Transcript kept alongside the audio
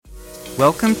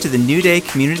Welcome to the New Day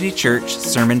Community Church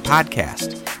Sermon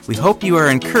Podcast. We hope you are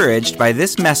encouraged by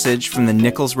this message from the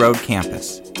Nichols Road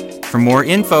campus. For more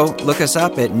info, look us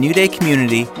up at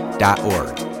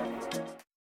newdaycommunity.org.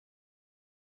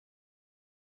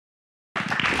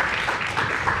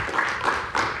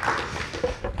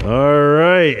 All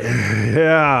right.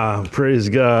 Yeah, praise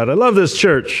God. I love this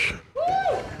church.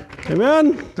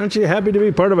 Amen. Aren't you happy to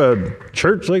be part of a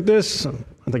church like this?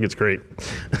 I think it's great.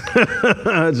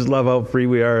 I just love how free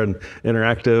we are and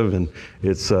interactive, and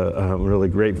it's I'm really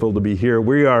grateful to be here.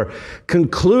 We are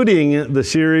concluding the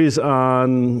series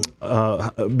on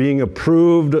being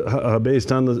approved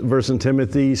based on the verse in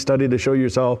Timothy, study to show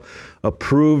yourself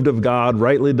approved of God,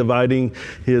 rightly dividing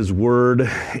His word.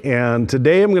 And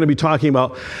today I'm going to be talking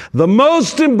about the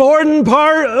most important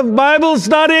part of Bible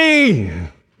study,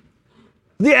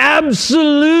 the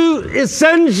absolute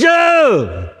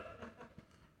essential.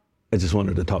 I just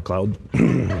wanted to talk loud.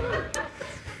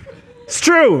 It's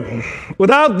true.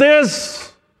 Without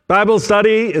this, Bible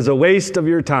study is a waste of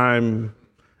your time.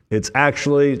 It's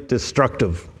actually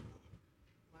destructive.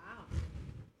 Wow.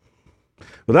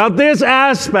 Without this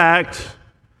aspect,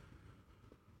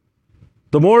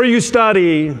 the more you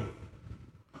study,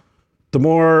 the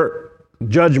more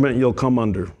judgment you'll come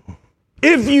under.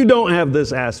 If you don't have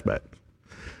this aspect.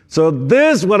 So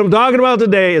this, what I'm talking about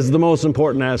today, is the most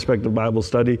important aspect of Bible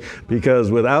study, because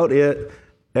without it,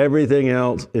 everything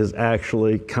else is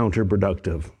actually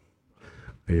counterproductive.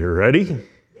 Are you ready?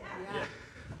 Yeah.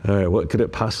 All right, what could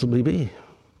it possibly be?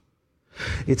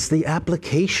 It's the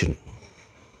application.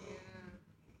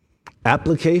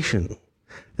 Application.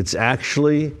 It's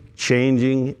actually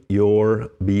changing your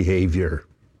behavior.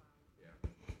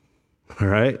 All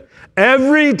right?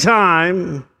 Every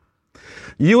time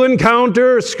you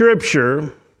encounter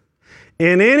Scripture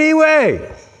in any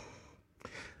way,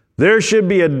 there should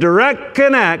be a direct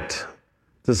connect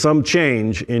to some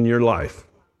change in your life.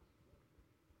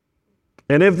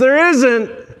 And if there isn't,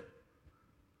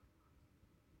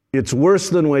 it's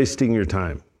worse than wasting your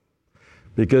time,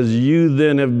 because you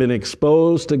then have been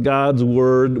exposed to God's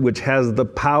Word, which has the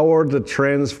power to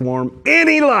transform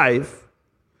any life,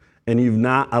 and you've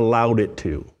not allowed it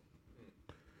to.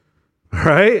 All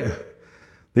right?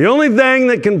 The only thing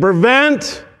that can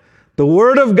prevent the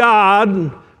Word of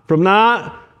God from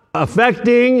not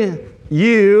affecting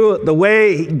you the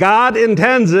way God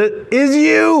intends it is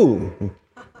you.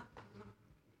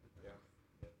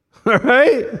 All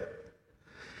right?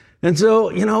 And so,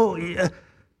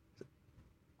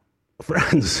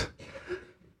 friends,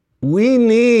 we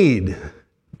need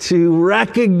to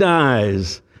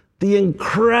recognize the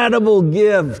incredible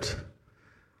gift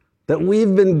that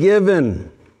we've been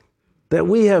given, that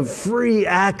we have free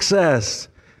access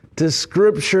to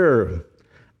Scripture,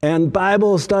 and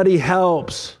Bible study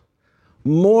helps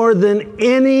more than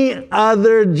any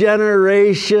other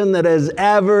generation that has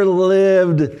ever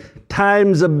lived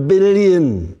times a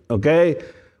billion, okay?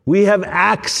 We have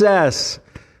access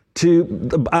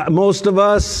to, most of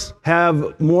us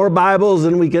have more Bibles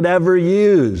than we could ever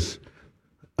use,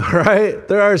 all right?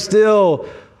 There are still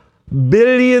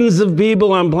billions of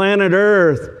people on planet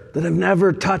Earth that have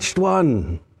never touched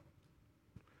one.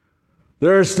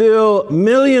 There are still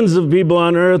millions of people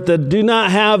on earth that do not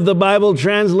have the Bible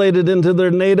translated into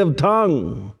their native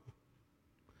tongue.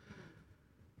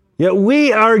 Yet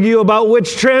we argue about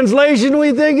which translation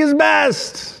we think is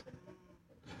best.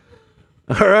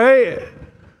 All right?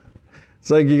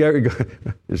 It's like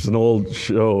there's an old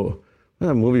show,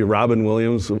 that movie, Robin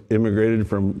Williams immigrated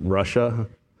from Russia.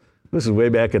 This is way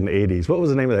back in the 80s. What was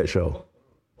the name of that show?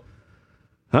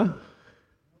 Huh?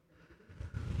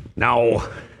 No.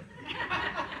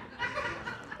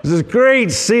 There's this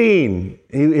great scene.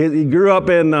 He grew up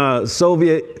in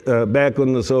Soviet, back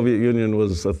when the Soviet Union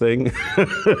was a thing.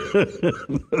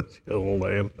 Oh,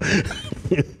 man.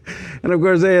 And of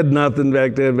course, they had nothing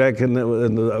back then, back in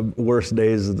the worst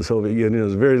days of the Soviet Union. There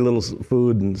was very little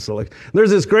food and so like.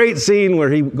 There's this great scene where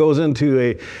he goes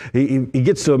into he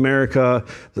gets to America.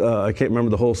 I can't remember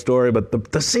the whole story,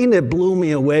 but the scene that blew me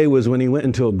away was when he went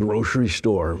into a grocery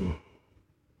store.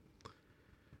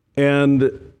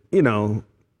 And,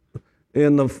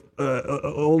 in the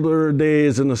older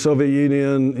days in the Soviet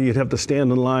Union, you'd have to stand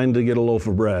in line to get a loaf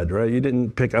of bread, right? You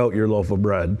didn't pick out your loaf of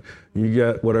bread. You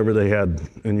got whatever they had,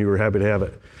 and you were happy to have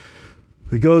it.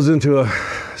 He goes into a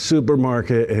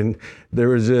supermarket, and there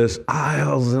was just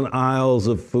aisles and aisles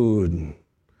of food.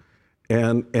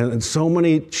 And so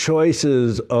many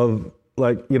choices of,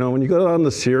 like, when you go down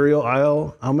the cereal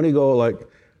aisle, how many go like,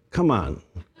 come on.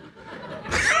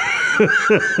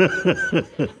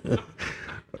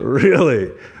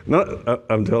 Really. No,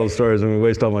 I'm telling stories. I'm going to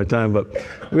waste all my time, but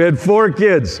we had 4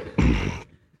 kids.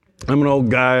 I'm an old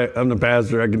guy. I'm the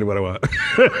pastor. I can do what I want.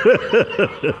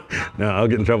 No, I'll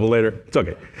get in trouble later. It's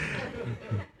okay.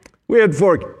 We had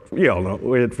 4, you all know,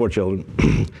 we had 4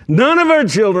 children. None of our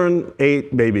children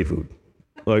ate baby food.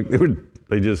 Like,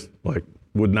 they just, like,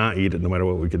 would not eat it no matter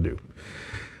what we could do.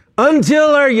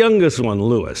 Until our youngest one,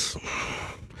 Lewis.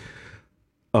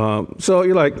 So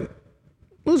you're like,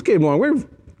 Lewis came along.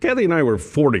 Kathy and I were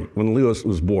 40 when Lewis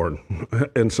was born.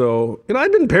 And so,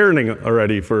 I'd been parenting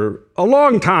already for a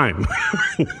long time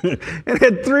and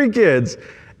had 3 kids.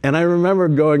 And I remember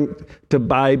going to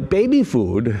buy baby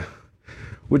food,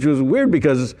 which was weird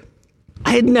because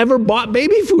I had never bought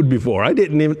baby food before. I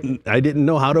didn't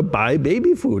know how to buy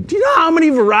baby food. Do you know how many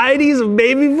varieties of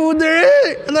baby food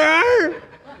there are?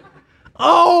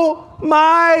 Oh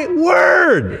my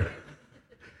word.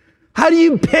 How do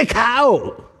you pick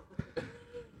out?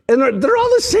 And they're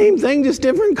all the same thing, just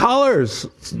different colors.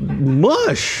 It's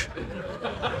mush.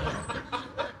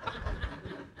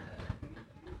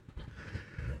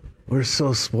 We're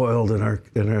so spoiled in our,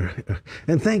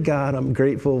 and thank God I'm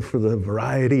grateful for the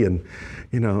variety. And,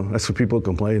 that's what people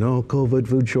complain, COVID,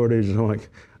 food shortage. And I'm like,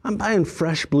 I'm buying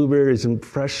fresh blueberries and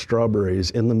fresh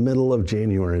strawberries in the middle of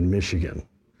January in Michigan.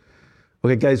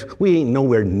 Okay, guys, we ain't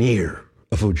nowhere near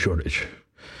a food shortage.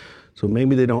 So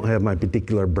maybe they don't have my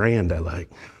particular brand I like.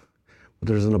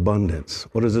 There's an abundance.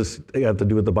 What does this have to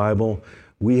do with the Bible?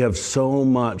 We have so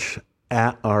much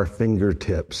at our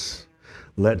fingertips.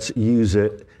 Let's use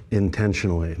it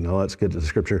intentionally. Now let's get to the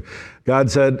scripture.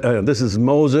 God said, this is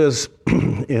Moses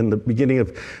in the beginning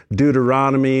of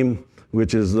Deuteronomy,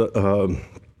 which is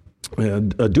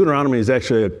Deuteronomy is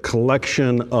actually a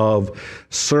collection of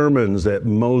sermons that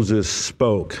Moses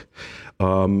spoke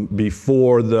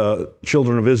before the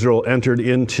children of Israel entered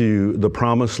into the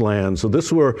promised land. So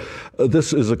this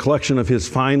is a collection of his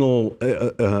final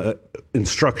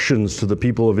instructions to the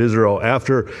people of Israel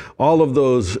after all of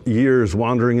those years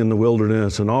wandering in the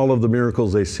wilderness and all of the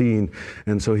miracles they've seen.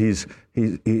 And so these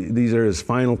are his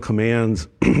final commands.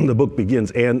 The book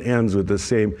begins and ends with the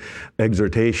same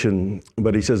exhortation.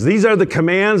 But he says, these are the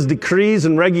commands, decrees,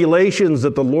 and regulations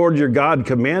that the Lord your God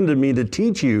commanded me to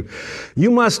teach you. You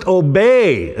must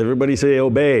obey. Everybody say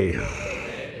obey.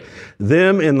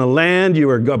 Them in the land you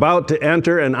are about to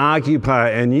enter and occupy.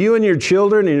 And you and your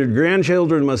children and your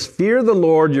grandchildren must fear the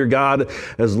Lord your God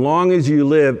as long as you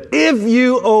live. If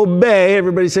you obey,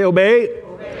 everybody say obey.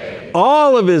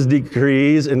 All of his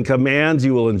decrees and commands,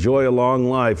 you will enjoy a long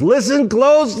life. Listen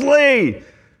closely,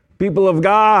 people of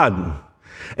God,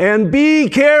 and be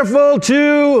careful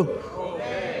to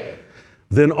obey.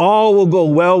 Then all will go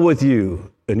well with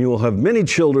you, and you will have many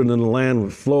children in the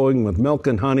land flowing with milk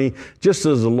and honey, just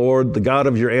as the Lord, the God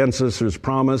of your ancestors,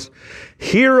 promised.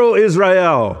 Hear, O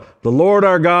Israel, the Lord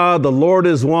our God, the Lord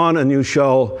is one, and you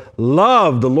shall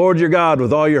love the Lord your God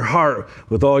with all your heart,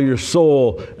 with all your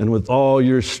soul, and with all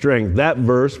your strength. That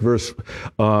verse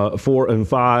 4 and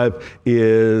 5,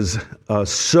 is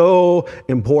so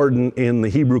important in the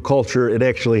Hebrew culture. It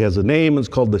actually has a name. It's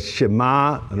called the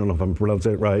Shema. I don't know if I'm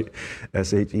pronouncing it right,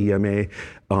 Shema.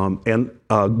 And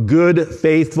a good,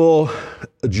 faithful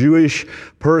Jewish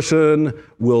person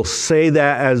will say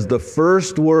that as the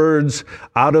first words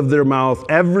out of their mouth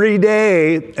every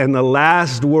day and the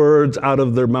last words out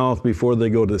of their mouth before they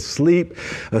go to sleep.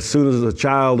 As soon as the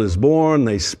child is born,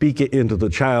 they speak it into the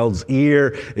child's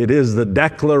ear. It is the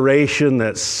declaration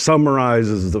that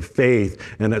summarizes the faith,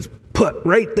 and it's put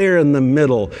right there in the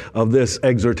middle of this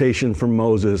exhortation from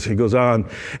Moses. He goes on,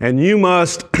 and you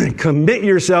must commit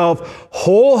yourself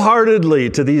wholeheartedly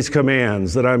to these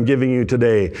commands that I'm giving you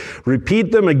today.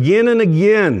 Repeat them again and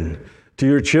again to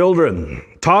your children.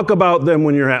 Talk about them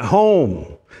when you're at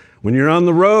home, when you're on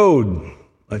the road,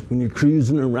 like when you're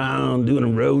cruising around doing a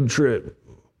road trip.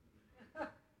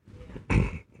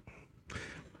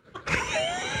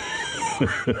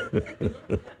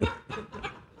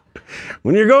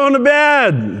 When you're going to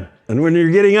bed and when you're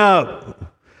getting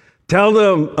up, tell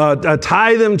them,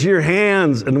 tie them to your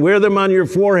hands and wear them on your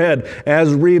forehead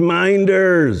as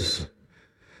reminders.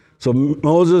 So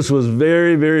Moses was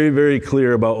very, very, very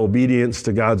clear about obedience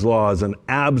to God's law as an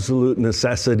absolute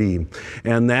necessity.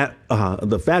 And that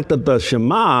the fact that the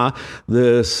Shema,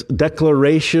 this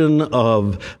declaration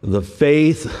of the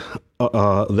faith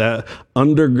that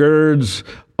undergirds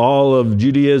all of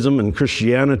Judaism and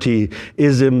Christianity,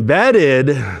 is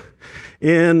embedded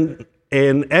in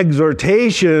an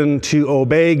exhortation to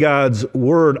obey God's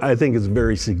word, I think is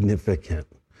very significant.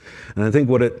 And I think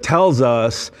what it tells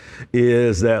us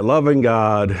is that loving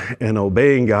God and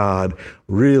obeying God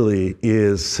really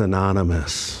is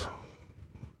synonymous.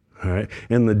 All right?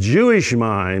 In the Jewish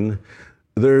mind,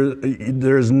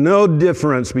 there's no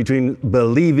difference between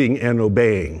believing and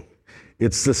obeying.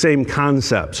 It's the same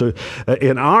concept. So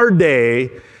in our day,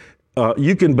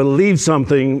 you can believe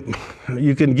something,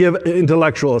 you can give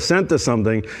intellectual assent to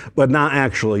something, but not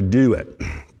actually do it.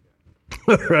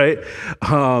 Right?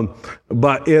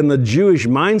 But in the Jewish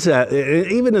mindset,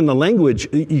 even in the language,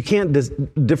 you can't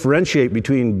differentiate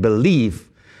between belief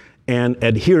and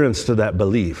adherence to that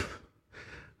belief.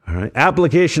 All right?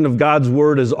 Application of God's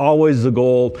word is always the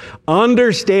goal.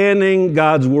 Understanding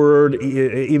God's word,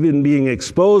 even being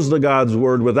exposed to God's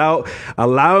word without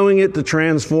allowing it to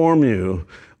transform you,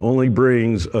 only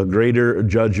brings a greater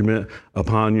judgment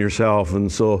upon yourself.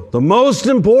 And so the most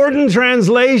important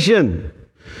translation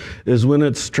is when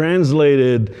it's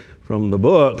translated from the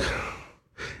book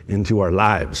into our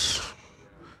lives.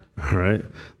 All right?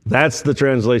 That's the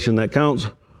translation that counts.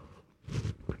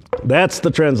 That's the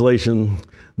translation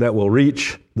that will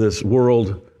reach this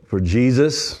world for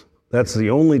Jesus. That's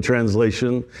the only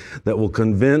translation that will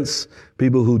convince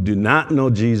people who do not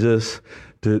know Jesus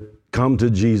to come to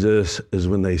Jesus, is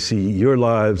when they see your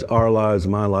lives, our lives,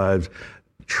 my lives,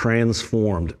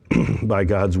 transformed by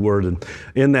God's word. And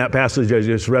in that passage I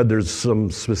just read, there's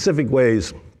some specific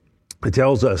ways it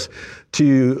tells us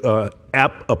to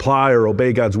apply or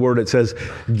obey God's word. It says,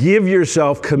 give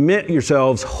yourself, commit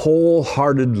yourselves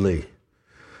wholeheartedly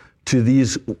to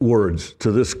these words,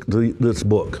 to this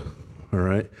book. All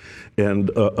right? And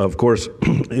of course,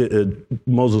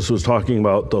 Moses was talking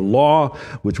about the law,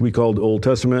 which we call the Old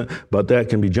Testament, but that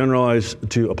can be generalized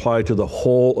to apply to the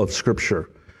whole of Scripture.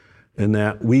 And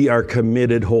that we are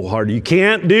committed wholeheartedly. You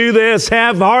can't do this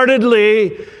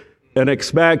half-heartedly and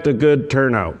expect a good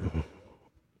turnout.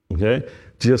 Okay?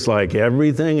 Just like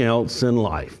everything else in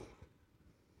life.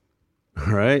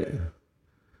 All right?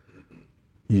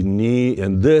 You need,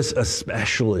 and this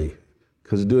especially,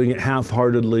 because doing it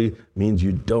half-heartedly means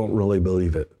you don't really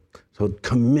believe it. So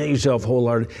commit yourself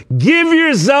wholeheartedly. Give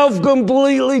yourself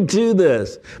completely to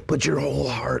this. Put your whole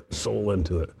heart and soul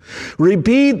into it.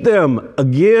 Repeat them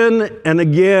again and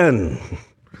again.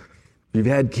 If you've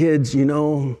had kids, you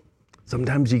know,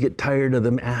 sometimes you get tired of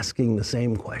them asking the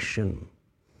same question.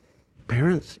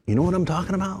 Parents, you know what I'm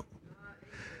talking about?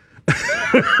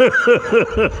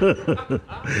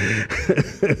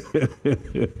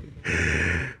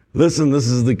 Listen, this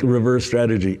is the reverse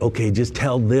strategy. Okay, just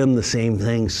tell them the same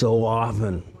thing so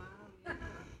often.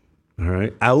 All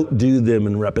right? Outdo them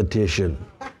in repetition.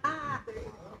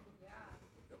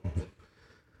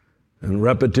 And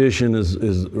repetition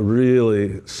is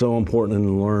really so important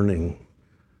in learning.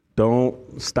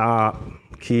 Don't stop.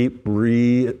 Keep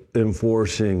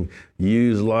reinforcing.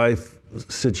 Use life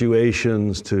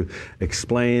situations to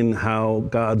explain how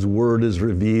God's word is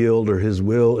revealed, or his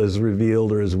will is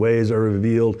revealed, or his ways are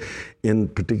revealed in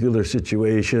particular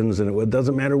situations. And it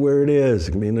doesn't matter where it is.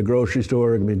 It can be in the grocery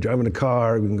store, it can be driving a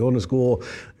car, it can go to school.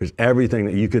 There's everything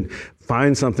that you can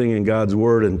find something in God's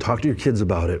word and talk to your kids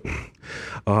about it.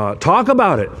 Talk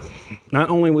about it, not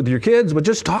only with your kids, but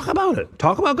just talk about it.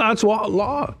 Talk about God's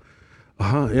law.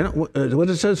 You know what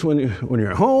it says when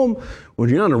you're at home, when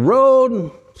you're on the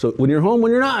road. So when you're home,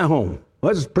 when you're not at home.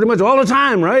 Well, that's pretty much all the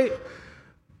time, right?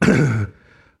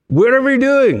 Whatever you're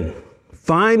doing,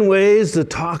 find ways to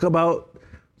talk about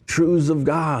truths of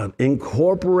God.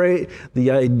 Incorporate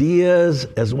the ideas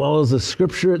as well as the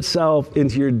scripture itself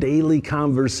into your daily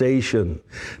conversation.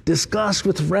 Discuss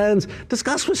with friends.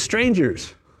 Discuss with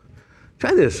strangers.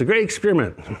 Try this, a great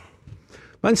experiment.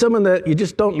 Find someone that you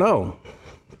just don't know.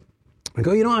 And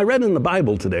go, you know, I read in the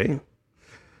Bible today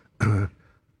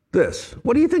this.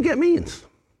 What do you think it means?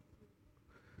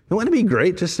 And wouldn't it be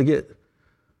great just to get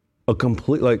a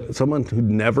complete, like someone who'd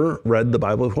never read the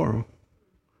Bible before?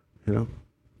 You know?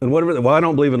 And whatever, well, I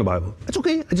don't believe in the Bible. That's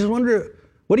okay. I just wonder,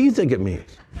 what do you think it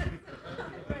means?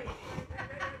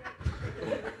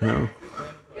 You know?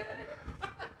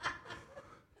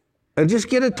 And just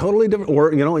get a totally different,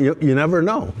 or, you know, you never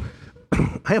know.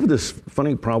 I have this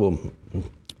funny problem.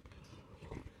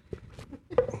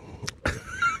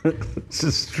 This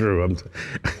is true.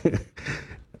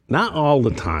 Not all the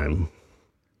time,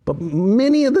 but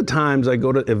many of the times I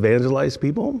go to evangelize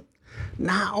people,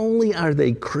 not only are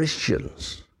they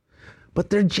Christians, but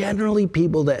they're generally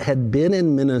people that had been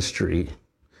in ministry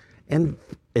and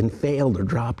failed or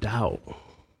dropped out.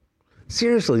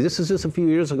 Seriously, this is just a few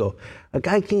years ago. A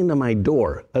guy came to my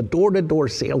door, a door-to-door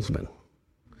salesman.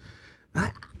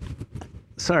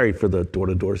 Sorry for the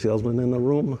door-to-door salesman in the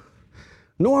room.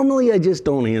 Normally, I just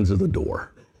don't answer the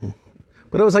door.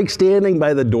 But I was like standing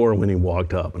by the door when he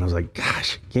walked up, and I was like,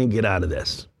 gosh, can't get out of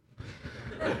this.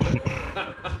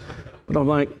 But I'm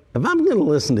like, if I'm going to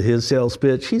listen to his sales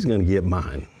pitch, he's going to get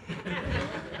mine.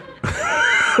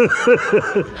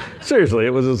 Seriously, it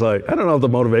was just like, I don't know if the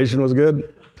motivation was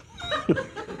good.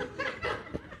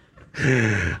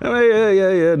 No,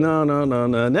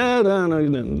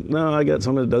 I got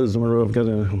someone that does my roof.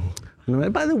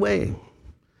 By the way,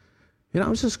 I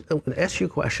was just going to ask you a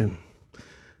question.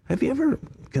 Have you ever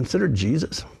considered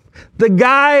Jesus? The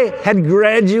guy had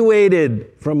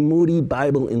graduated from Moody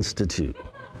Bible Institute,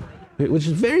 which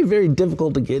is very, very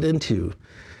difficult to get into.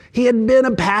 He had been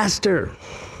a pastor.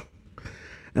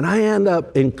 And I end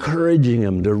up encouraging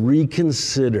him to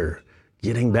reconsider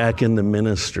getting back in the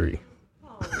ministry.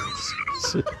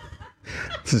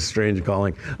 It's a strange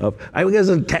calling.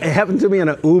 It happened to me in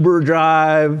an Uber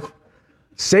drive.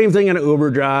 Same thing in an Uber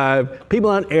drive. People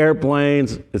on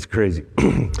airplanes. It's crazy.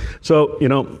 So,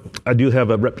 I do have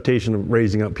a reputation of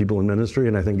raising up people in ministry,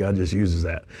 and I think God just uses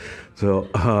that. So,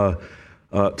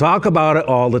 talk about it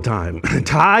all the time.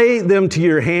 Tie them to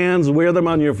your hands, wear them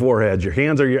on your forehead. Your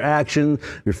hands are your action.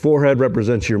 Your forehead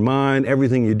represents your mind.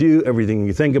 Everything you do, everything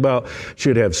you think about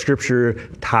should have scripture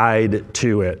tied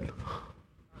to it.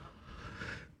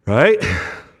 Right?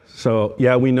 So,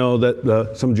 we know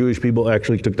that some Jewish people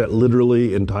actually took that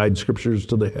literally and tied scriptures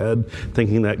to the head,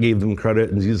 thinking that gave them credit.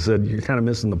 And Jesus said, you're kind of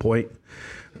missing the point.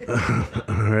 All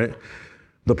right?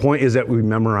 The point is that we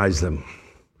memorize them.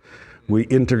 We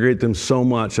integrate them so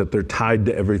much that they're tied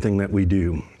to everything that we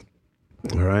do.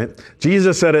 All right?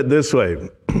 Jesus said it this way,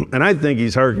 and I think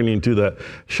he's hearkening to the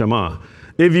Shema.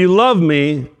 If you love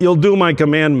me, you'll do my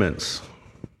commandments.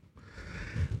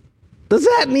 Does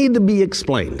that need to be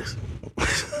explained?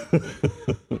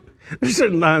 There's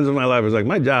certain times in my life it's like,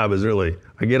 my job is really,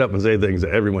 I get up and say things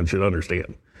that everyone should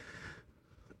understand.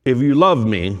 If you love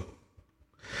me,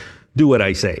 do what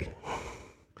I say.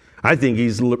 I think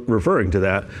he's referring to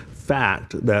that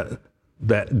fact, that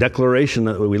declaration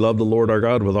that we love the Lord our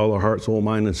God with all our heart, soul,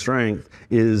 mind, and strength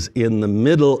is in the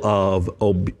middle of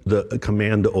the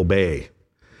command to obey.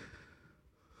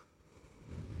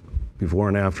 Before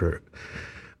and after it.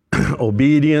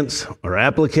 Obedience or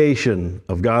application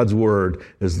of God's word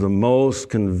is the most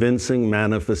convincing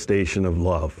manifestation of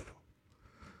love.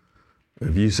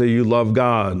 If you say you love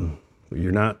God, but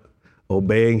you're not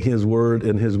obeying his word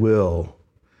and his will,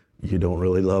 you don't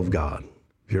really love God.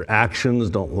 If your actions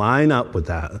don't line up with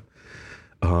that,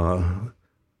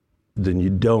 then you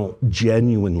don't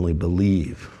genuinely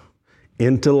believe.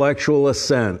 Intellectual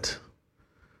assent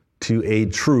to a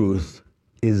truth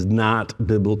is not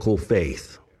biblical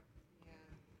faith.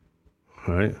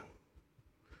 Right?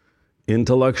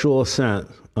 Intellectual assent,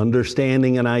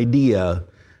 understanding an idea,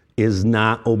 is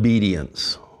not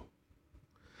obedience.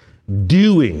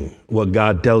 Doing what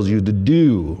God tells you to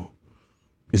do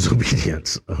is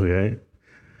obedience, okay?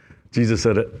 Jesus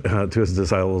said it to his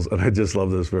disciples, and I just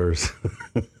love this verse.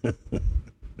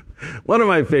 One of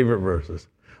my favorite verses.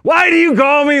 Why do you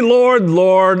call me Lord,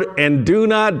 Lord, and do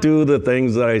not do the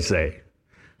things that I say?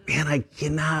 Man, I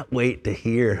cannot wait to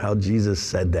hear how Jesus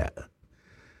said that.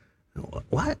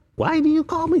 Why do you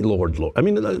call me Lord, Lord? I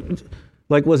mean,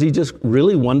 like, was he just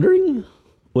really wondering?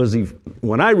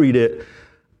 When I read it,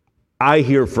 I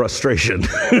hear frustration.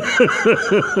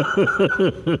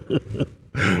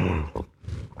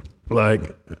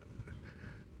 Like,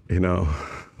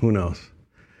 who knows?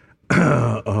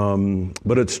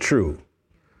 But it's true.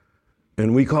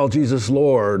 And we call Jesus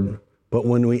Lord, but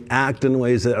when we act in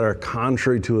ways that are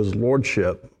contrary to his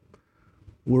lordship,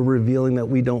 we're revealing that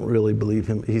we don't really believe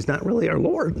him. He's not really our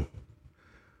Lord.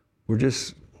 We're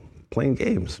just playing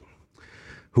games.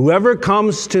 Whoever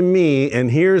comes to me and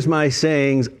hears my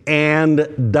sayings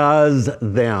and does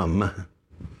them,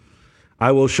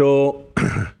 I will show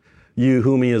you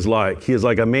whom he is like. He is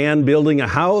like a man building a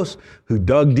house who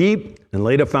dug deep and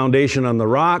laid a foundation on the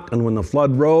rock. And when the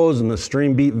flood rose and the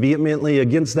stream beat vehemently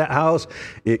against that house,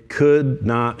 it could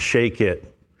not shake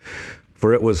it,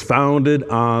 for it was founded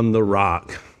on the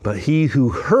rock. But he who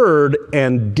heard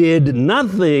and did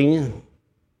nothing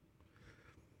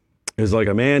is like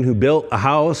a man who built a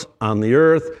house on the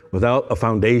earth without a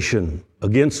foundation,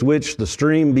 against which the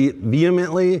stream beat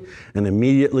vehemently, and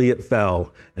immediately it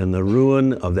fell, and the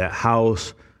ruin of that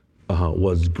house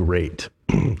was great.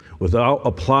 Without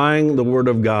applying the word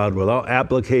of God, without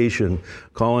application,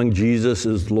 calling Jesus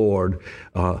as Lord,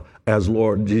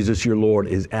 Jesus your Lord,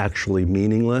 is actually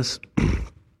meaningless.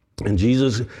 And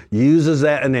Jesus uses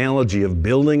that analogy of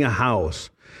building a house.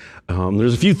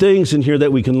 There's a few things in here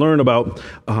that we can learn about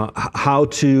how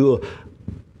to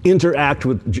interact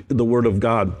with the Word of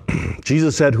God.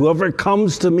 Jesus said, whoever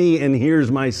comes to me and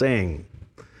hears my saying.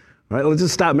 All right, let's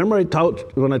just stop. Remember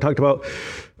when I talked about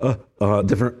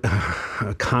different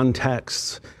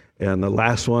contexts. And the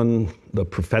last one, the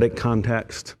prophetic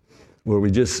context, where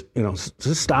we just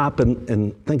stop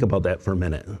and think about that for a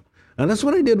minute. And that's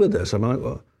what I did with this. I'm like,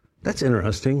 well, that's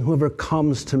interesting. Whoever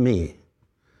comes to me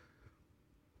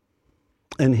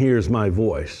and hears my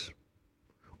voice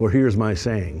or hears my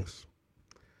sayings.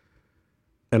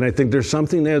 And I think there's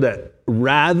something there that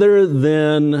rather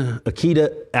than a key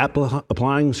to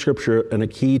applying Scripture and a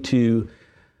key to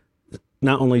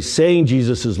not only saying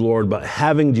Jesus is Lord, but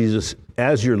having Jesus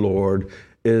as your Lord,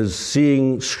 is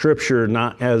seeing Scripture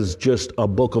not as just a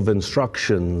book of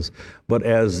instructions, but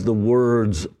as the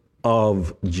words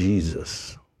of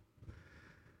Jesus.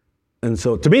 And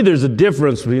so to me, there's a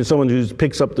difference between someone who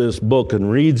picks up this book and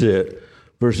reads it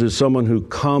versus someone who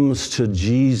comes to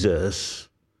Jesus.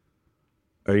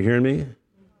 Are you hearing me?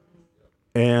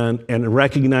 And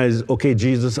recognize, okay,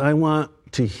 Jesus, I want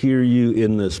to hear you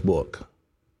in this book.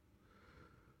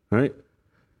 Right?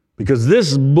 Because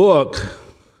this book,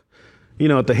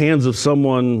 at the hands of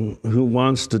someone who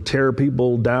wants to tear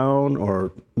people down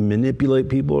or manipulate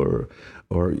people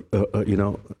or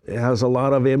it has a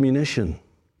lot of ammunition.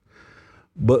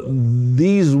 But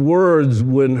these words,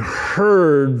 when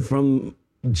heard from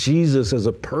Jesus as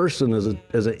a person,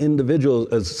 as an individual,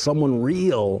 as someone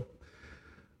real,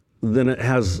 then it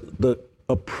has the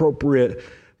appropriate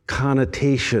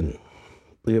connotation,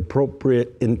 the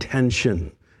appropriate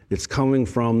intention. It's coming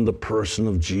from the person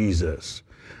of Jesus.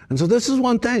 And so this is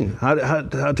one thing, how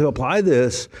to apply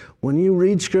this. When you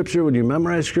read Scripture, when you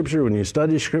memorize Scripture, when you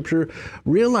study Scripture,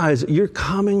 realize you're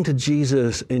coming to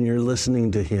Jesus and you're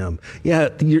listening to Him. Yeah,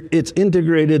 it's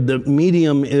integrated. The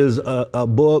medium is a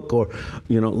book or,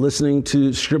 listening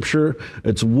to Scripture.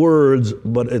 It's words,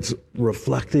 but it's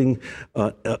reflecting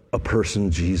a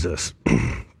person, Jesus.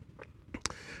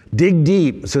 Dig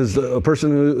deep, says a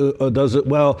person who does it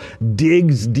well,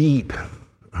 digs deep.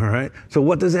 All right. So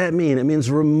what does that mean? It means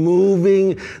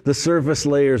removing the surface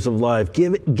layers of life,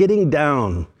 getting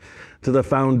down to the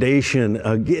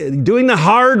foundation, doing the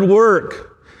hard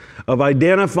work of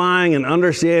identifying and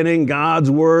understanding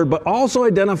God's word, but also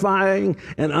identifying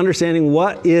and understanding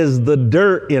what is the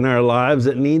dirt in our lives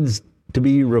that needs to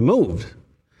be removed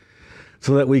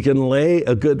so that we can lay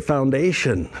a good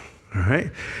foundation. All right.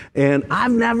 And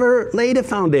I've never laid a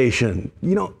foundation,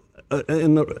 in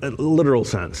the literal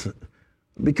sense.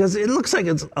 Because it looks like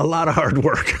it's a lot of hard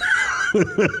work.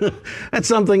 That's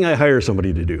something I hire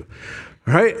somebody to do,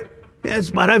 right? Yes,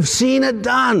 but I've seen it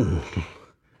done.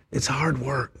 It's hard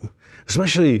work,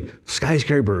 especially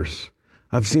skyscrapers.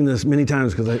 I've seen this many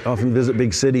times because I often visit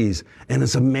big cities, and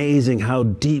it's amazing how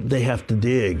deep they have to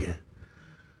dig.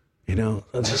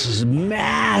 It's just these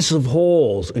massive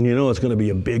holes, and it's going to be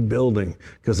a big building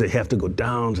because they have to go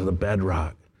down to the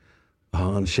bedrock.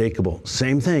 Unshakable.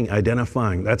 Same thing,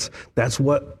 identifying. That's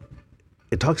what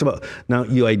it talks about. Now,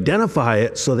 you identify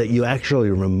it so that you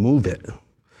actually remove it.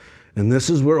 And this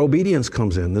is where obedience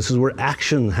comes in. This is where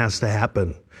action has to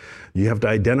happen. You have to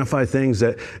identify things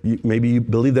that maybe you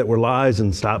believe that were lies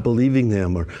and stop believing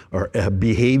them, or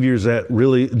behaviors that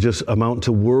really just amount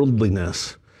to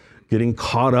worldliness, getting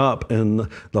caught up in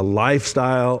the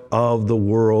lifestyle of the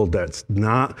world that's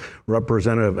not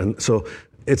representative. And so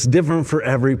it's different for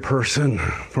every person.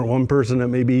 For one person, that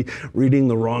may be reading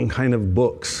the wrong kind of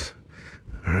books.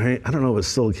 All right, I don't know if it's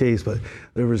still the case, but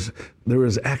there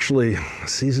was actually a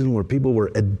season where people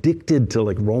were addicted to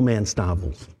like romance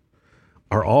novels.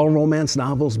 Are all romance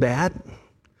novels bad?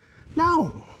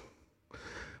 No.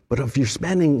 But if you're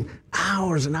spending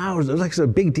hours and hours, it's like a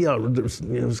big deal. There's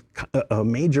a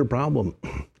major problem.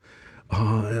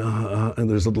 And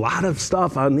there's a lot of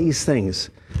stuff on these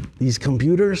things. These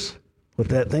computers, with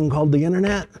that thing called the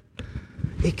internet,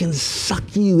 it can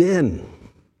suck you in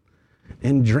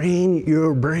and drain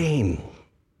your brain.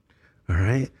 All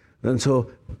right? And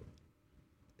so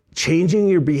changing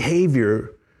your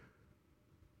behavior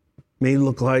may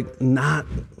look like not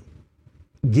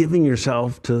giving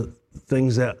yourself to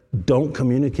things that don't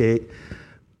communicate,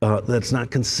 that's not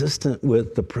consistent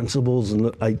with the principles and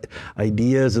the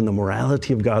ideas and the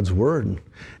morality of God's word.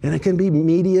 And it can be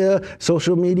media,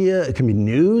 social media, it can be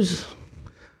news.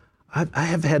 I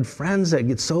have had friends that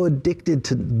get so addicted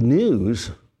to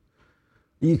news,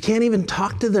 you can't even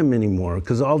talk to them anymore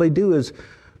because all they do is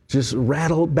just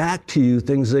rattle back to you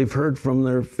things they've heard from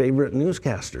their favorite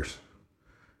newscasters.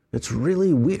 It's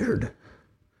really weird.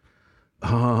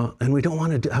 And we don't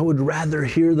want to I would rather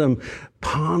hear them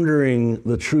pondering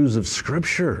the truths of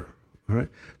Scripture. All right?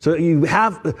 So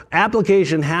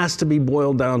application has to be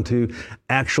boiled down to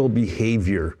actual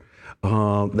behavior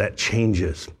that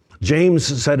changes.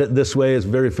 James said it this way, it's a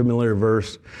very familiar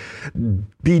verse.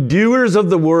 Be doers of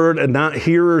the word and not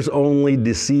hearers only,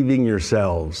 deceiving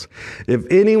yourselves. If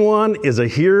anyone is a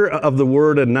hearer of the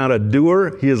word and not a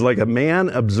doer, he is like a man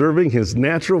observing his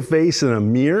natural face in a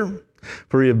mirror.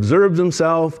 For he observes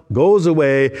himself, goes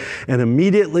away, and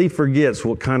immediately forgets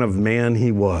what kind of man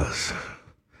he was.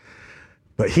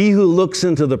 But he who looks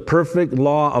into the perfect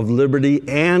law of liberty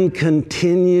and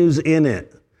continues in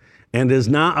it, and is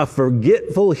not a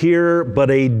forgetful hearer, but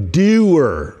a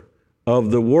doer of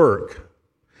the work,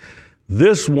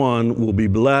 this one will be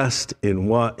blessed in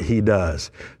what he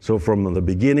does. So from the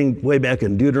beginning, way back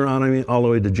in Deuteronomy, all the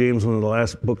way to James, one of the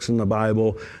last books in the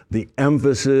Bible, the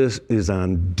emphasis is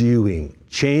on doing,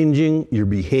 changing your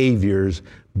behaviors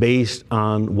based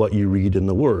on what you read in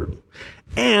the Word.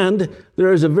 And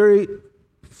there is a very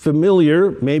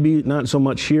familiar, maybe not so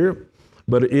much here,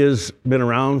 but it has been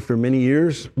around for many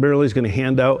years. Marilee's going to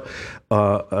hand out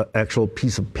an actual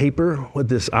piece of paper with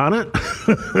this on it.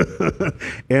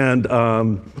 And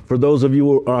for those of you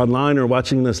who are online or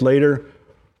watching this later,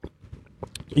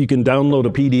 you can download a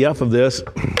PDF of this.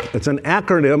 It's an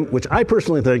acronym, which I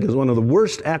personally think is one of the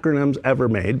worst acronyms ever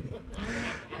made.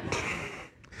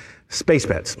 Space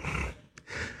Pets.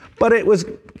 But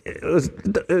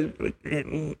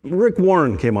Rick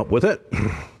Warren came up with it.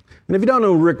 And if you don't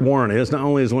know who Rick Warren is, not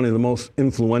only is one of the most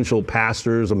influential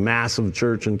pastors, a massive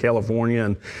church in California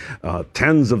and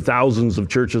tens of thousands of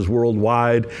churches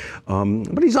worldwide,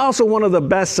 but he's also one of the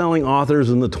best-selling authors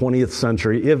in the 20th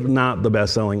century, if not the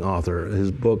best-selling author.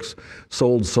 His books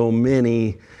sold so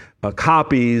many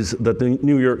copies that the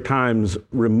New York Times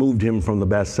removed him from the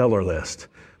bestseller list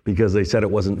because they said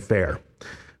it wasn't fair.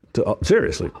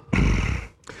 Seriously.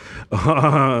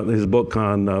 His book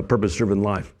on purpose-driven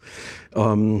life.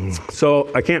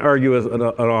 So I can't argue with an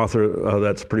author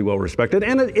that's pretty well respected,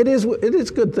 and it is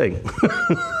a good thing.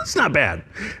 It's not bad.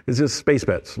 It's just Space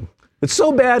Pets. It's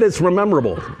so bad it's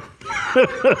memorable.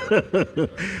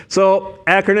 So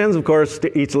acronyms, of course,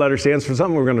 each letter stands for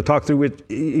something. We're going to talk through what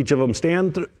each of them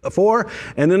stand for,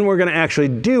 and then we're going to actually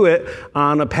do it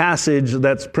on a passage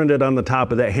that's printed on the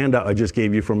top of that handout I just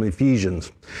gave you from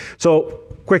Ephesians. So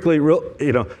quickly,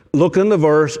 look in the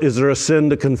verse. Is there a sin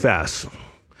to confess?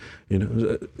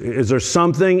 Is there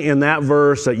something in that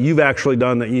verse that you've actually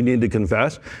done that you need to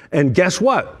confess? And guess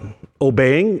what?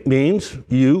 Obeying means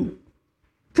you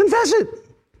confess it.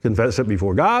 Confess it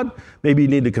before God. Maybe you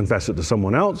need to confess it to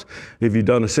someone else. If you've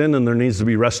done a sin and there needs to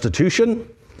be restitution,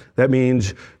 that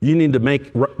means you need to make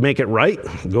it right.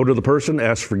 Go to the person,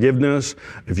 ask forgiveness.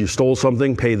 If you stole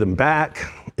something, pay them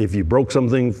back. If you broke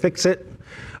something, fix it.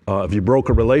 If you broke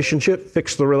a relationship,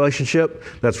 fix the relationship.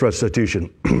 That's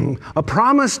restitution. A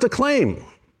promise to claim.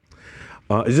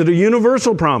 Is it a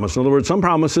universal promise? In other words, some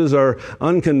promises are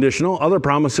unconditional. Other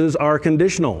promises are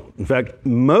conditional. In fact,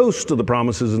 most of the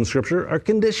promises in Scripture are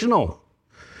conditional.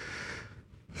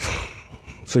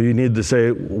 So you need to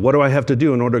say, what do I have to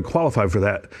do in order to qualify for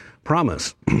that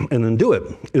promise? And then do it.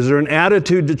 Is there an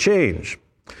attitude to change?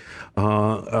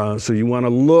 So you want to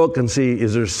look and see,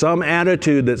 is there some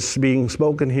attitude that's being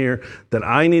spoken here that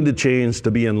I need to change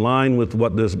to be in line with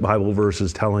what this Bible verse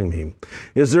is telling me?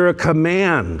 Is there a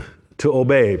command to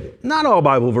obey? Not all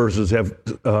Bible verses have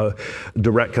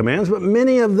direct commands, but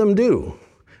many of them do.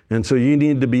 And so you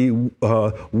need to be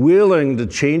willing to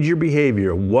change your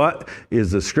behavior. What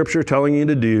is the Scripture telling you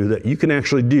to do that you can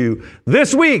actually do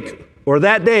this week or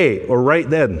that day or right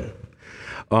then?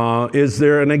 Is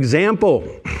there an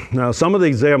example? Now, some of the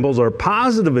examples are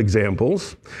positive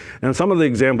examples, and some of the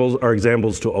examples are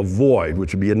examples to avoid,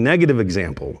 which would be a negative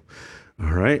example.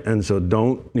 All right? And so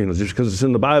don't, just because it's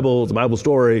in the Bible, it's a Bible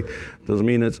story, doesn't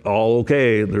mean it's all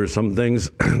okay. There's some things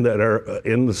that are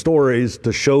in the stories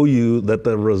to show you that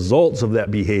the results of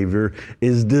that behavior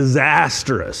is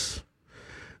disastrous.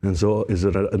 And so is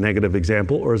it a negative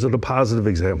example or is it a positive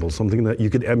example, something that you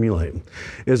could emulate?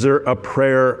 Is there a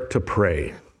prayer to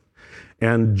pray?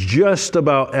 And just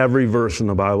about every verse in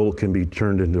the Bible can be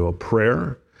turned into a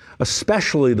prayer,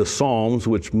 especially the Psalms,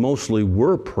 which mostly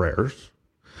were prayers.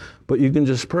 But you can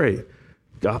just pray.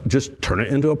 God, just turn it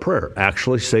into a prayer.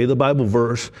 Actually say the Bible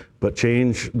verse, but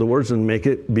change the words and make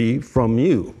it be from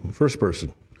you, first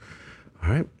person. All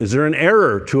right. Is there an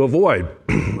error to avoid?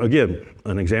 Again,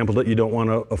 an example that you don't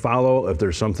want to follow. If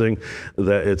there's something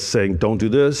that it's saying, don't do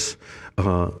this,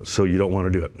 so you don't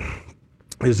want to do it.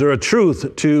 Is there a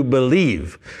truth to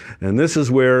believe? And this is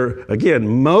where, again,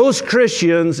 most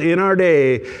Christians in our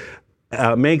day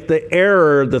make the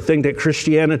error to think that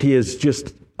Christianity is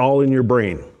just all in your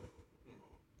brain.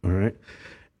 All right.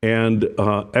 And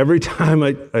every time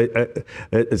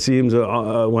it seems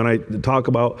when I talk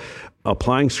about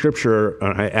applying Scripture,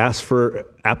 I ask for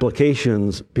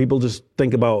applications, people just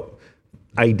think about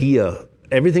idea.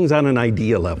 Everything's on an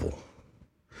idea level.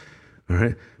 All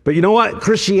right? But you know what?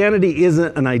 Christianity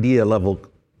isn't an idea level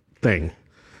thing.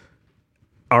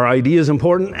 Are ideas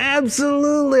important?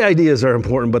 Absolutely, ideas are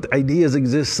important, but ideas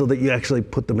exist so that you actually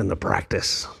put them into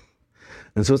practice.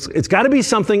 And so it's got to be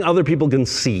something other people can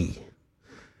see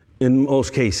in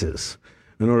most cases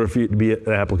in order for you to be an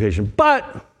application.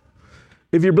 But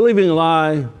if you're believing a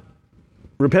lie,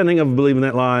 repenting of believing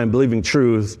that lie and believing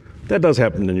truth, that does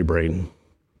happen in your brain.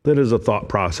 That is a thought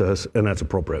process, and that's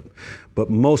appropriate.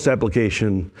 But most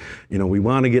application, we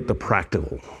want to get the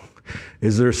practical.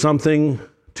 Is there something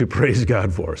to praise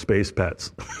God for? Space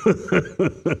pets.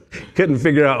 Couldn't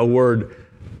figure out a word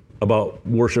about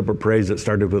worship or praise that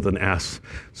started with an S,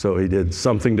 so he did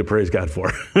something to praise God for.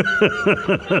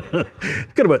 Could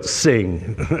have been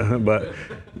sing, but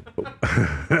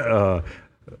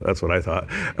that's what I thought.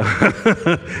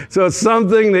 So it's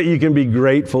something that you can be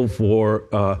grateful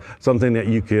for, something that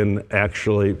you can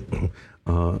actually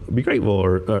be grateful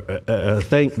or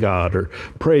thank God or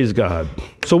praise God.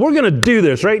 So we're going to do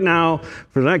this right now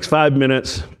for the next 5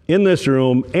 minutes in this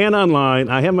room and online.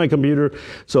 I have my computer,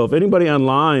 so if anybody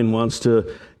online wants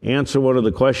to answer one of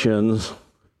the questions,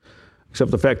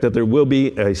 except the fact that there will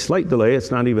be a slight delay.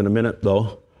 It's not even a minute,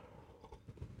 though.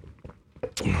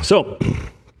 So,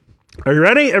 are you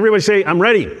ready? Everybody say, I'm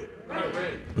ready.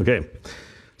 Okay.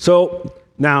 So,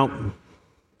 now,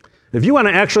 if you want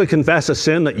to actually confess a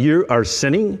sin that you are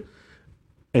sinning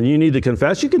and you need to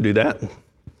confess, you can do that.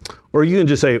 Or you can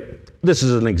just say, this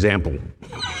is an example.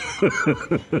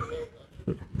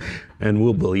 And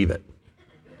we'll believe it.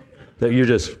 That you're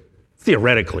just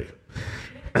theoretically.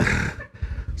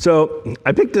 So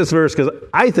I picked this verse because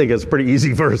I think it's a pretty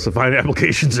easy verse to find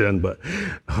applications in. But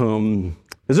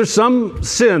is there some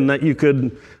sin that you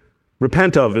could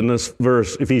repent of in this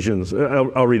verse, Ephesians?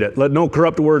 I'll read it. Let no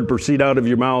corrupt word proceed out of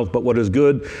your mouth, but what is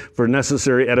good for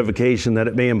necessary edification, that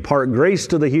it may impart grace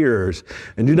to the hearers.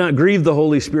 And do not grieve the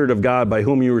Holy Spirit of God, by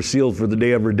whom you were sealed for the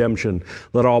day of redemption.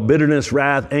 Let all bitterness,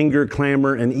 wrath, anger,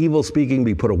 clamor, and evil speaking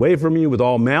be put away from you with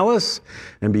all malice,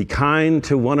 and be kind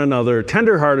to one another,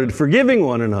 tenderhearted, forgiving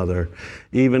one another,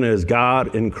 even as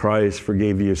God in Christ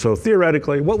forgave you. So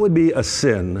theoretically, what would be a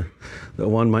sin that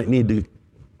one might need to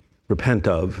repent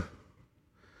of?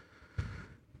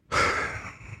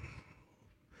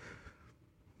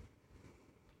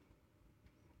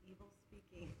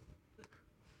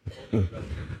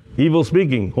 Evil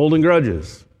speaking, holding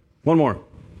grudges. One more.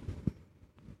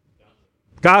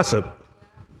 Gossip.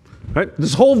 Right?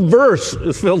 This whole verse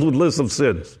is filled with lists of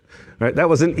sins. Right? That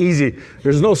wasn't easy.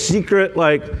 There's no secret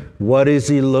like, what is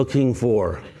he looking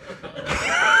for?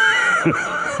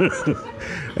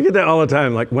 I get that all the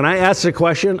time. Like when I ask a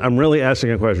question, I'm really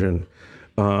asking a question.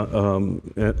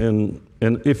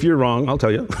 And if you're wrong, I'll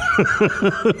tell you.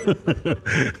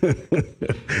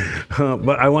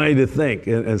 But I want you to think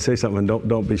and say something.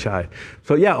 Don't be shy.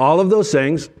 So yeah, all of those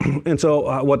things. And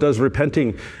so what does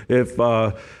repenting, if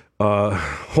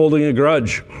holding a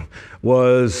grudge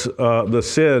was the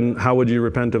sin, how would you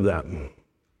repent of that?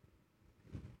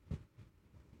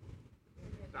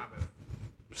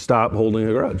 Stop holding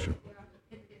a grudge.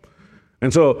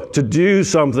 And so to do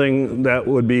something that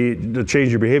would be to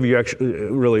change your behavior actually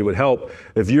really would help.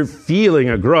 If you're feeling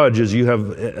a grudge as you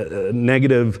have a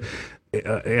negative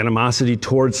animosity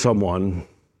towards someone,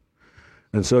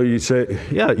 and so you say,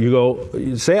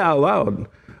 you say out loud,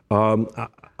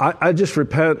 I just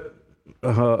repent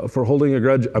for holding a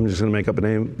grudge. I'm just going to make up a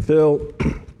name, Phil.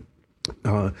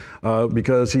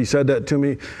 Because he said that to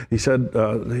me. He said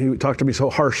he talked to me so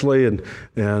harshly,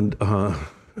 and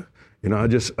I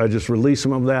just release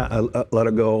him of that. I let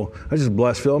it go. I just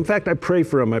bless Phil. In fact, I pray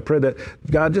for him. I pray that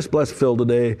God just bless Phil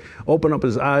today. Open up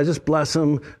his eyes. Just bless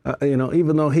him.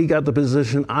 Even though he got the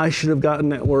position I should have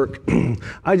gotten at work,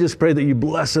 I just pray that you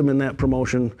bless him in that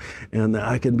promotion, and that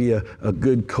I can be a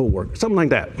good coworker. Something like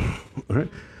that. All right?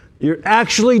 You're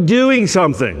actually doing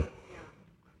something.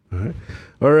 All right.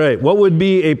 All right. What would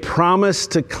be a promise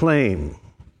to claim?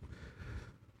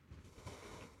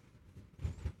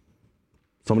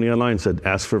 Somebody online said,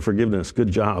 ask for forgiveness. Good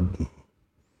job.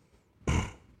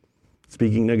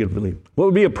 Speaking negatively. What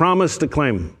would be a promise to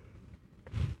claim?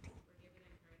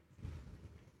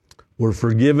 We're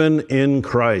forgiven in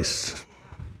Christ.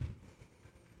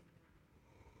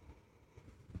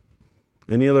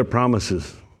 Any other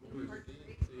promises?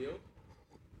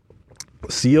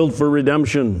 Sealed for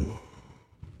redemption.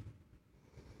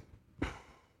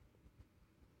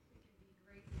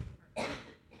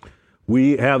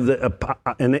 We have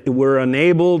and we're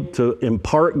enabled to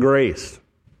impart grace.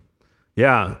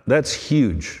 Yeah, that's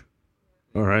huge.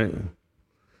 All right.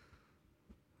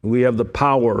 We have the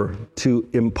power to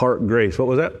impart grace. What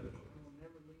was that?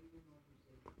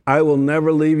 I will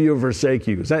never leave you or forsake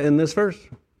you. Is that in this verse?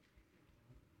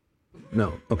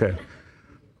 No. Okay.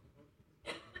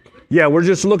 Yeah, we're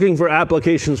just looking for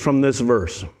applications from this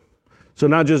verse. So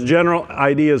not just general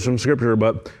ideas from Scripture,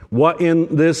 but what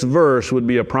in this verse would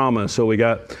be a promise. So we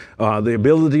got the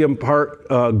ability to impart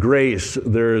grace.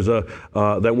 There's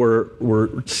that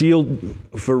we're sealed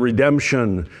for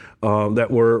redemption. That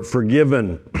we're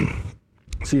forgiven.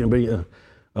 See,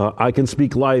 I can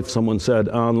speak life. Someone said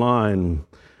online.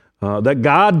 That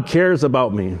God cares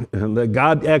about me, and that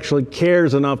God actually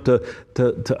cares enough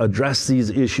to address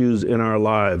these issues in our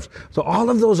lives. So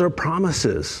all of those are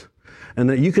promises, and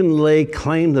that you can lay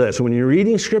claim to that. So when you're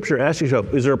reading Scripture, ask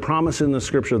yourself, is there a promise in the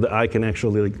Scripture that I can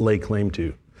actually lay claim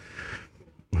to?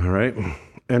 All right?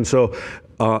 And so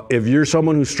if you're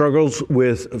someone who struggles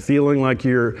with feeling like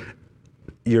you're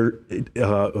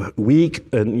weak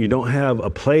and you don't have a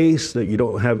place, that you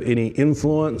don't have any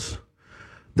influence,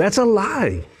 that's a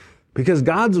lie. Because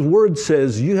God's word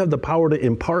says you have the power to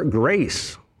impart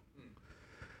grace.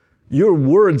 Your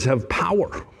words have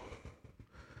power.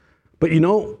 But you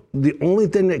know, the only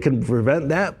thing that can prevent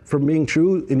that from being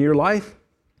true in your life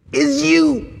is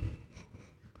you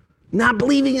not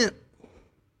believing it.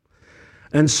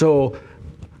 And so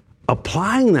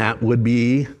applying that would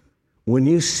be when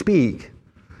you speaking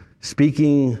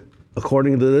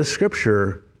according to this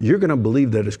Scripture, you're going to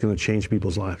believe that it's going to change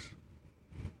people's lives.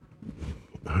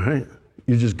 All right?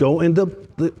 You just go into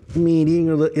the meeting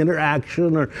or the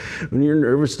interaction, or when you're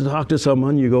nervous to talk to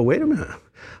someone, you go, wait a minute,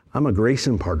 I'm a grace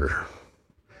imparter.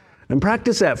 And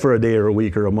practice that for a day or a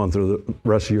week or a month or the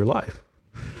rest of your life.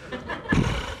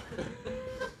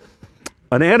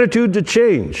 An attitude to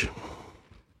change.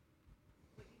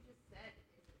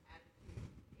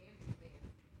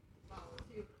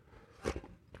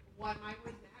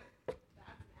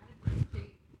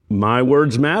 My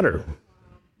words matter.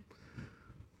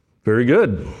 Very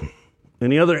good.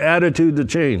 Any other attitude to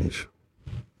change?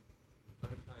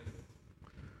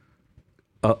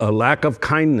 A lack of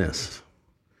kindness.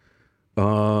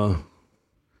 All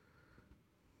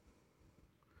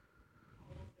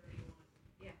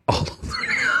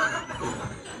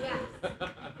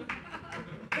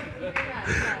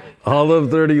of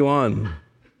 31.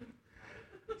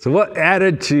 So what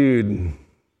attitude?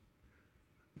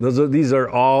 These are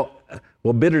all,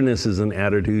 well, bitterness is an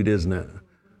attitude, isn't it?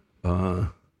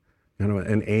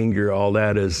 And anger, all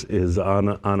that is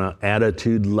on an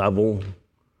attitude level.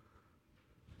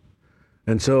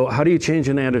 And so how do you change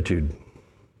an attitude?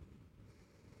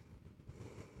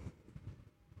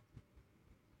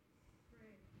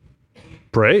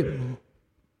 Pray.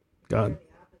 God.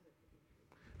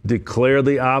 Declare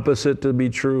the opposite to be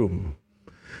true.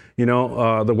 You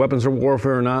know, the weapons of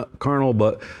warfare are not carnal,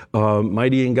 but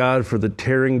mighty in God for the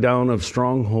tearing down of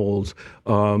strongholds,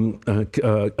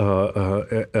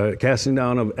 casting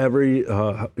down of every,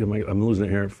 I'm losing it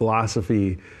here,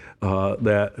 philosophy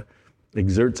that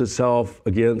exerts itself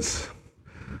against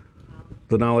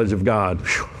the knowledge of God.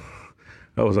 Whew.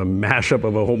 That was a mashup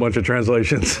of a whole bunch of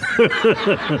translations.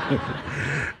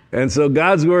 And so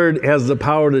God's word has the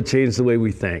power to change the way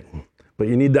we think. But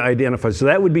you need to identify. So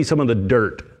that would be some of the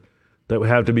dirt that would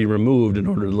have to be removed in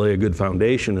order to lay a good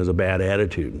foundation as a bad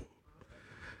attitude.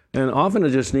 And often it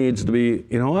just needs to be,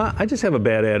 you know what, I just have a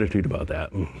bad attitude about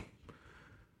that.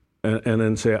 And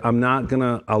then say, I'm not going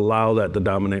to allow that to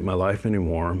dominate my life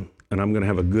anymore, and I'm going to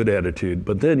have a good attitude.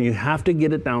 But then you have to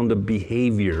get it down to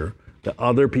behavior that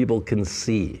other people can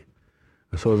see.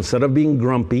 So instead of being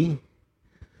grumpy,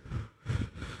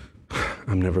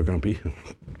 I'm never grumpy.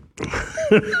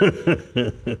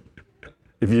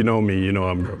 If you know me, you know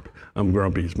I'm grumpy. I'm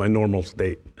grumpy. It's my normal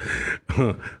state.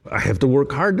 I have to work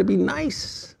hard to be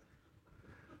nice.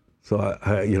 So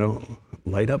I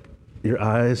light up your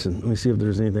eyes and let me see if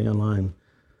there's anything online.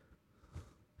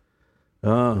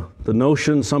 The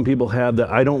notion some people have that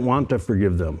I don't want to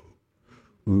forgive them.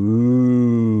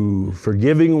 Ooh,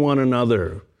 forgiving one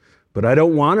another, but I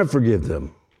don't want to forgive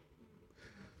them.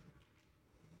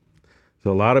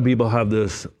 So a lot of people have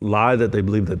this lie that they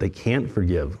believe that they can't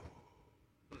forgive.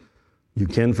 You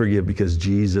can forgive because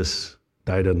Jesus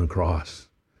died on the cross.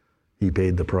 He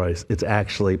paid the price. It's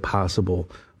actually possible.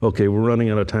 Okay, we're running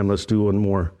out of time. Let's do one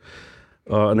more.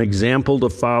 An example to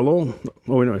follow.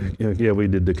 Oh, no, yeah, we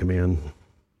did the command.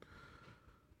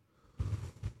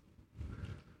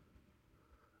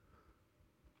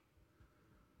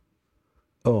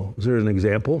 Oh, is there an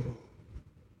example?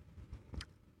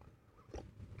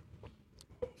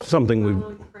 something we.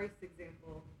 Following Christ's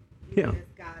example, Yeah. as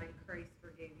God and Christ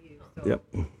forgave you. So Yep.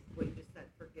 what you just said,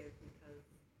 forgive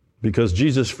Because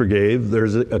Jesus forgave,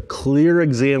 there's a clear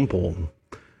example.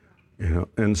 You know,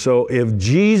 and so if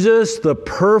Jesus, the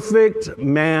perfect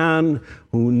man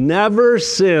who never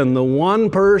sinned, the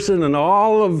one person in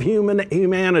all of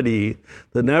humanity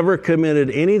that never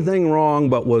committed anything wrong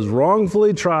but was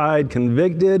wrongfully tried,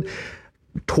 convicted,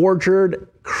 tortured,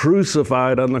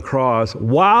 crucified on the cross,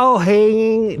 while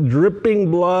hanging, dripping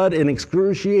blood and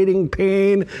excruciating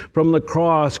pain from the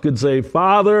cross, could say,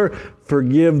 Father,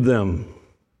 forgive them.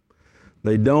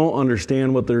 They don't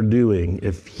understand what they're doing.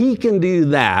 If he can do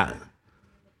that,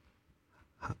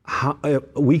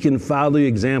 we can follow the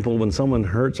example when someone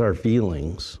hurts our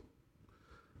feelings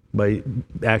by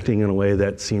acting in a way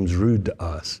that seems rude to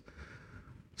us.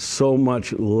 So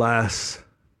much less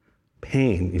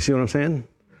pain. You see what I'm saying?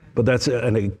 But that's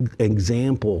an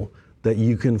example that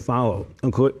you can follow.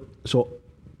 Okay, so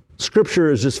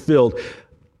Scripture is just filled.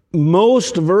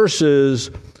 Most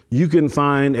verses, you can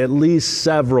find at least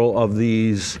several of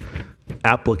these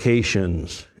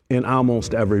applications in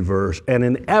almost every verse. And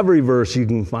in every verse, you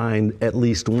can find at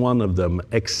least one of them,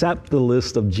 except the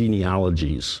list of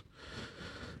genealogies,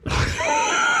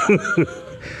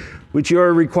 which you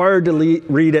are required to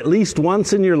read at least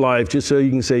once in your life, just so you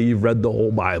can say you've read the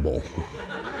whole Bible.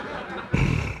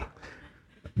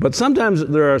 But sometimes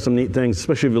there are some neat things,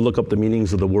 especially if you look up the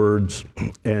meanings of the words,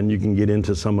 and you can get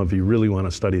into some if you really want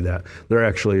to study that. There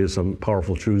actually is some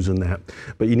powerful truths in that,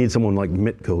 but you need someone like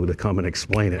Mitko to come and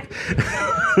explain it.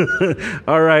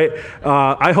 All right.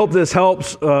 I hope this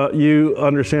helps you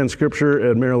understand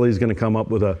Scripture, and Marilee is going to come up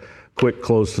with a quick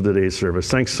close to today's service.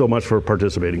 Thanks so much for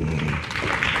participating.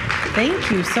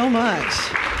 Thank you so much.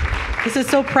 This is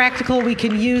so practical. We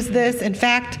can use this. In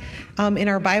fact, in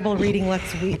our Bible reading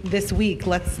this week,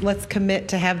 let's commit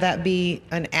to have that be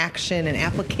an action, an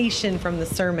application from the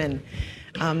sermon,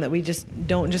 that we just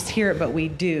don't just hear it, but we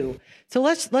do. So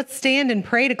let's stand and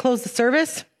pray to close the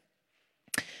service.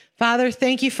 Father,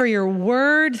 thank you for your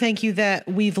word. Thank you that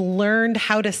we've learned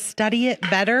how to study it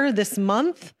better this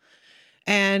month.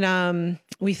 And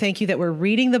we thank you that we're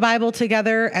reading the Bible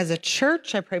together as a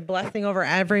church. I pray blessing over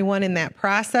everyone in that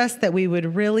process, that we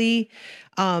would really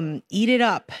eat it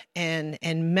up and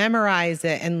memorize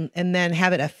it and then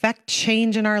have it affect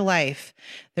change in our life.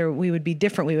 We would be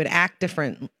different. We would act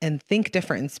different and think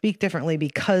different and speak differently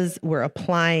because we're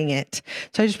applying it.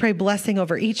 So I just pray blessing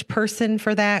over each person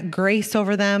for that, grace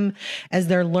over them as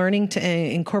they're learning to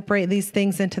incorporate these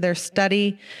things into their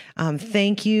study.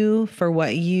 Thank you for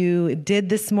what you did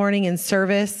this morning in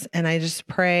service. And I just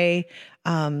pray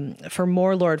for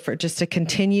more, Lord, for just to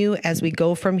continue as we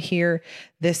go from here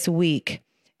this week.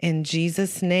 In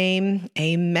Jesus' name,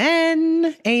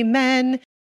 amen. Amen.